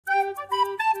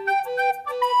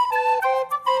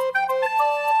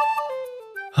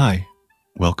Hi,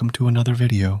 welcome to another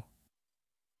video.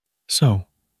 So,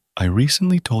 I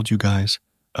recently told you guys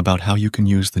about how you can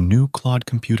use the new Claude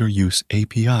Computer Use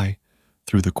API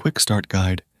through the Quick Start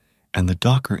Guide and the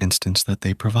Docker instance that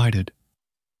they provided.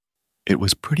 It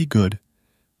was pretty good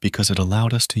because it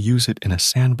allowed us to use it in a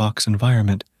sandbox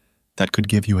environment that could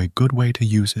give you a good way to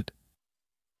use it.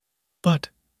 But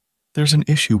there's an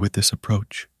issue with this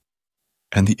approach,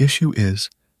 and the issue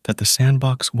is that the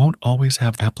sandbox won't always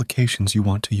have applications you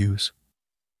want to use.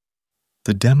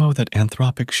 The demo that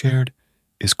Anthropic shared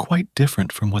is quite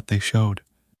different from what they showed,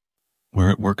 where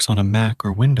it works on a Mac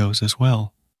or Windows as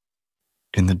well.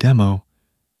 In the demo,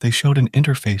 they showed an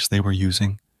interface they were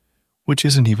using, which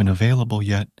isn't even available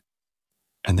yet,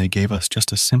 and they gave us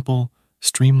just a simple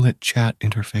Streamlit chat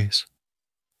interface.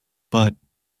 But,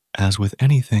 as with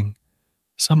anything,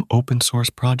 some open source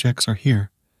projects are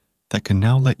here that can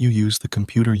now let you use the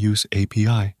Computer Use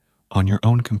API on your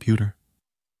own computer.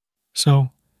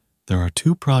 So, there are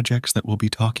two projects that we'll be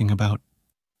talking about.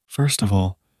 First of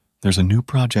all, there's a new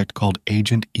project called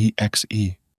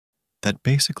AgentExe that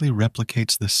basically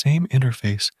replicates the same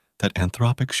interface that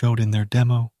Anthropic showed in their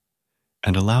demo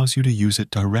and allows you to use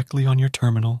it directly on your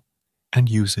terminal and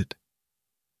use it.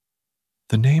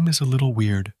 The name is a little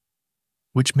weird,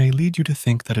 which may lead you to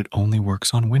think that it only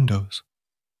works on Windows.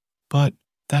 But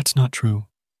that's not true.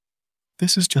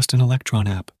 This is just an Electron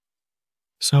app.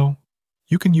 So,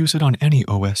 you can use it on any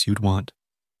OS you'd want.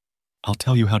 I'll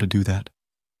tell you how to do that.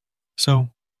 So,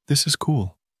 this is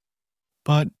cool.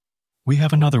 But we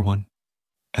have another one,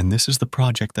 and this is the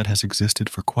project that has existed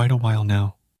for quite a while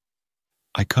now.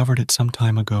 I covered it some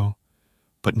time ago,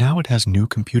 but now it has new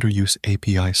Computer Use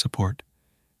API support,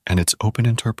 and it's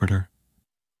OpenInterpreter,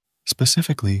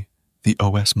 specifically the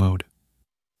OS Mode.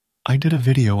 I did a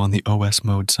video on the OS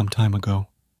Mode some time ago.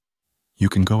 You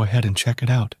can go ahead and check it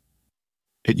out.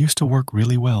 It used to work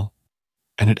really well,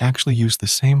 and it actually used the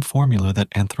same formula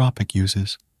that Anthropic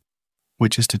uses,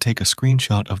 which is to take a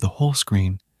screenshot of the whole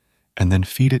screen and then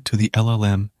feed it to the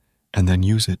LLM and then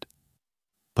use it.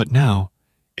 But now,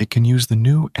 it can use the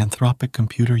new Anthropic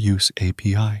Computer Use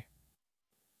API.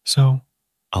 So,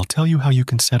 I'll tell you how you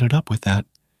can set it up with that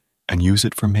and use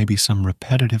it for maybe some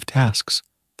repetitive tasks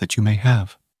that you may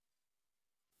have.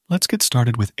 Let's get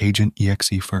started with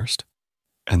AgentExe first,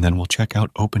 and then we'll check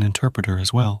out OpenInterpreter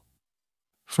as well.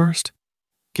 First,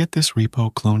 get this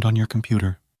repo cloned on your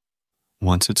computer.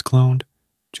 Once it's cloned,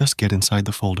 just get inside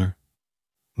the folder.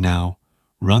 Now,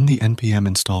 run the npm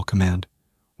install command,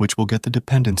 which will get the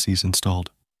dependencies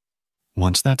installed.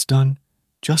 Once that's done,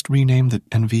 just rename the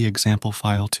env example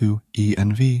file to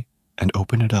env and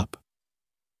open it up.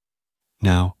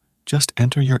 Now, just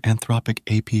enter your Anthropic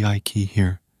API key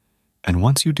here, and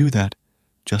once you do that,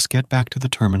 just get back to the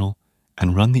terminal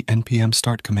and run the npm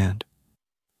start command.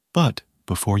 But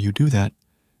before you do that,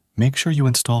 make sure you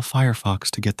install Firefox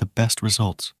to get the best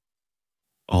results.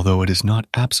 Although it is not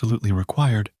absolutely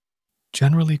required,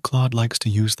 generally Claude likes to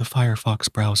use the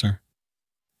Firefox browser.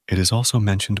 It is also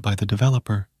mentioned by the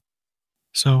developer.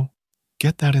 So,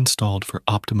 get that installed for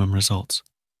optimum results.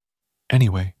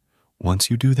 Anyway, once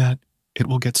you do that, it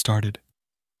will get started.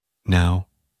 Now,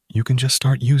 you can just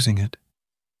start using it.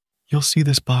 You'll see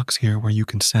this box here where you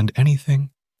can send anything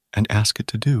and ask it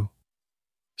to do.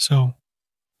 So,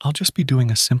 I'll just be doing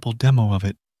a simple demo of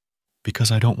it because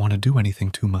I don't want to do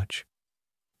anything too much.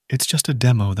 It's just a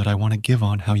demo that I want to give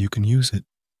on how you can use it.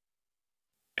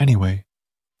 Anyway,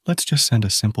 let's just send a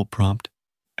simple prompt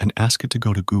and ask it to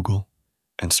go to Google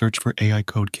and search for AI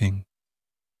Code King.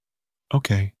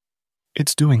 Okay,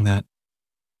 it's doing that.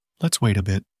 Let's wait a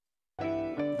bit.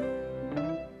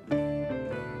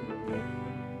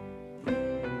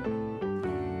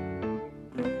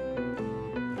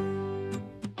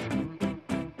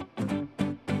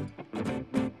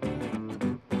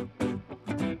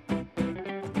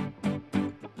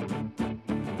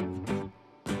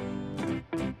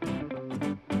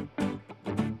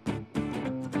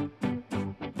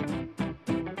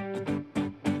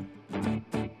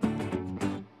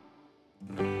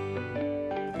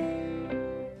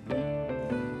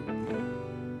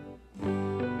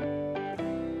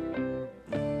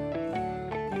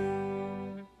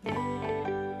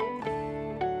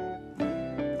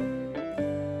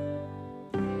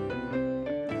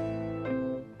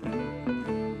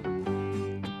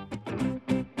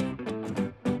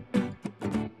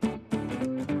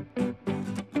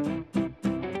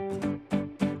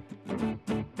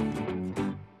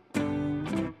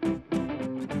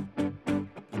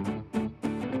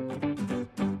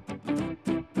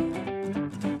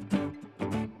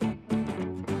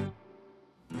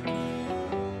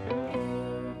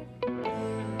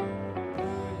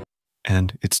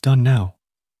 And it's done now.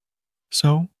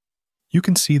 So, you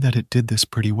can see that it did this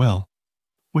pretty well,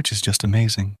 which is just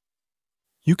amazing.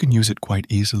 You can use it quite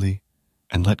easily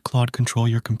and let Claude control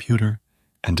your computer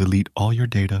and delete all your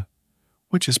data,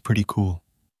 which is pretty cool.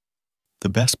 The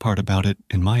best part about it,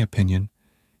 in my opinion,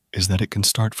 is that it can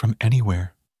start from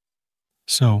anywhere.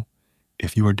 So,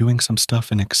 if you are doing some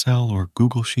stuff in Excel or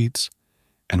Google Sheets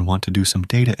and want to do some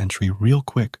data entry real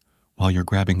quick while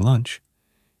you're grabbing lunch,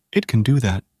 it can do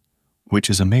that, which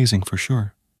is amazing for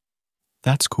sure.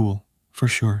 That's cool, for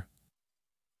sure.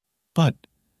 But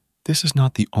this is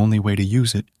not the only way to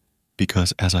use it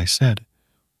because, as I said,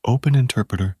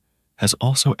 OpenInterpreter has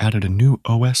also added a new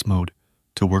OS mode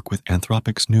to work with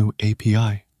Anthropic's new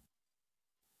API.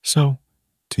 So,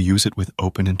 to use it with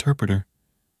OpenInterpreter,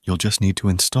 you'll just need to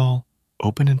install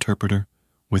OpenInterpreter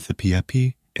with the pip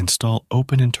install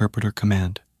OpenInterpreter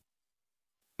command.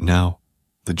 Now,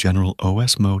 the general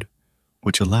OS mode,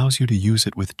 which allows you to use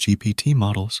it with GPT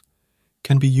models,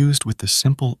 can be used with the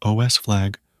simple OS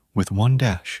flag with one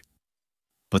dash.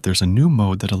 But there's a new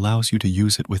mode that allows you to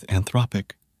use it with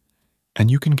Anthropic,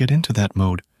 and you can get into that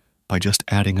mode by just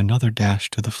adding another dash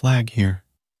to the flag here.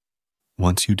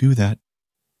 Once you do that,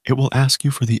 it will ask you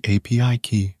for the API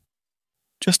key.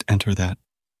 Just enter that.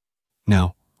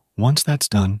 Now, once that's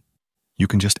done, you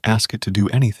can just ask it to do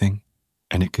anything,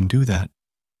 and it can do that.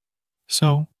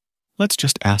 So, let's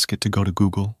just ask it to go to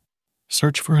Google,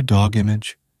 search for a dog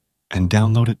image, and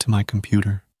download it to my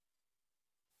computer.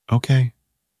 Okay,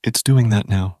 it's doing that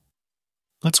now.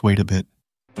 Let's wait a bit.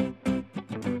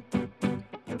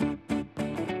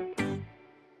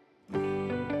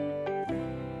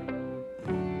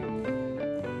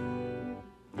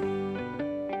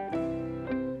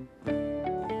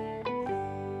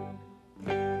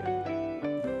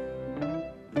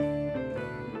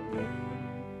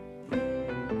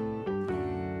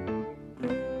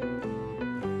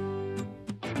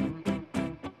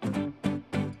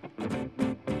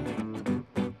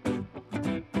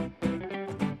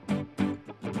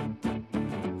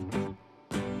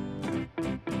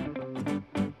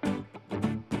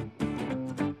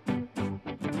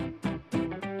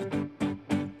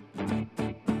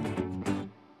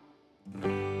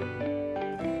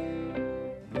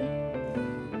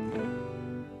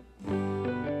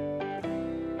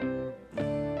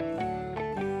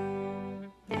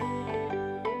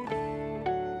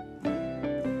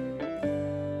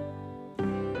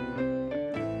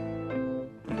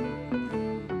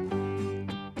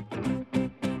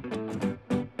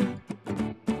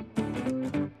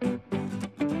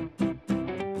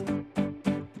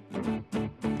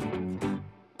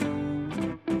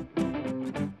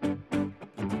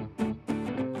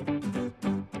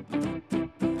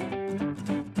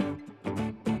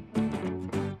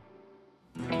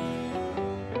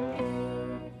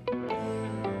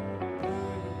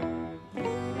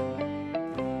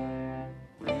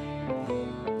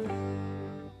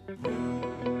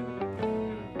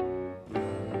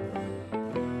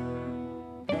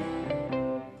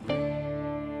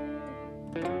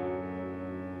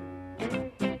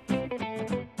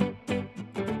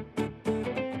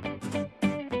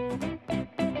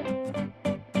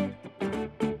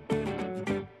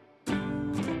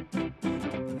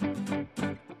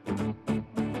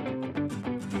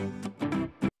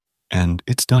 And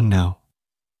it's done now.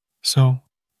 So,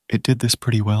 it did this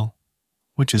pretty well,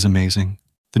 which is amazing.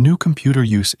 The new Computer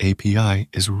Use API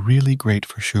is really great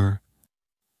for sure.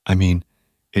 I mean,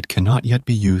 it cannot yet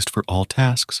be used for all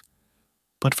tasks,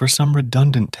 but for some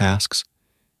redundant tasks,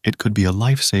 it could be a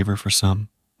lifesaver for some,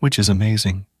 which is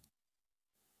amazing.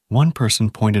 One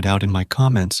person pointed out in my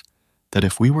comments that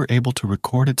if we were able to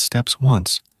record its steps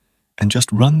once and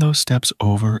just run those steps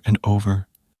over and over,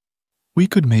 we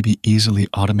could maybe easily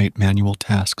automate manual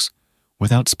tasks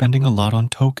without spending a lot on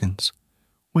tokens,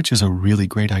 which is a really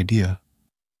great idea.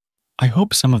 I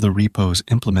hope some of the repos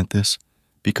implement this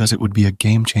because it would be a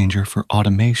game changer for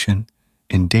automation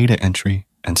in data entry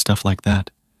and stuff like that.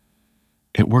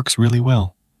 It works really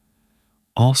well.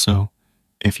 Also,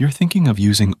 if you're thinking of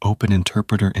using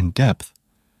OpenInterpreter in depth,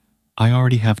 I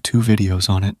already have 2 videos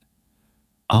on it.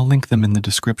 I'll link them in the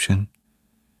description.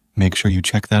 Make sure you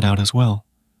check that out as well.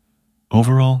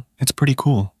 Overall, it's pretty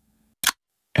cool.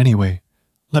 Anyway,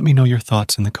 let me know your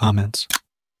thoughts in the comments.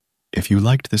 If you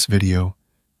liked this video,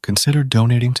 consider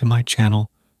donating to my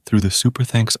channel through the Super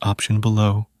Thanks option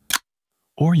below.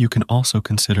 Or you can also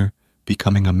consider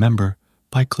becoming a member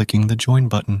by clicking the Join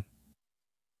button.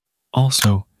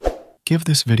 Also, give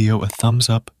this video a thumbs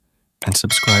up and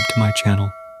subscribe to my channel.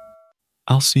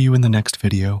 I'll see you in the next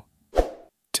video.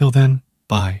 Till then,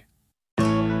 bye.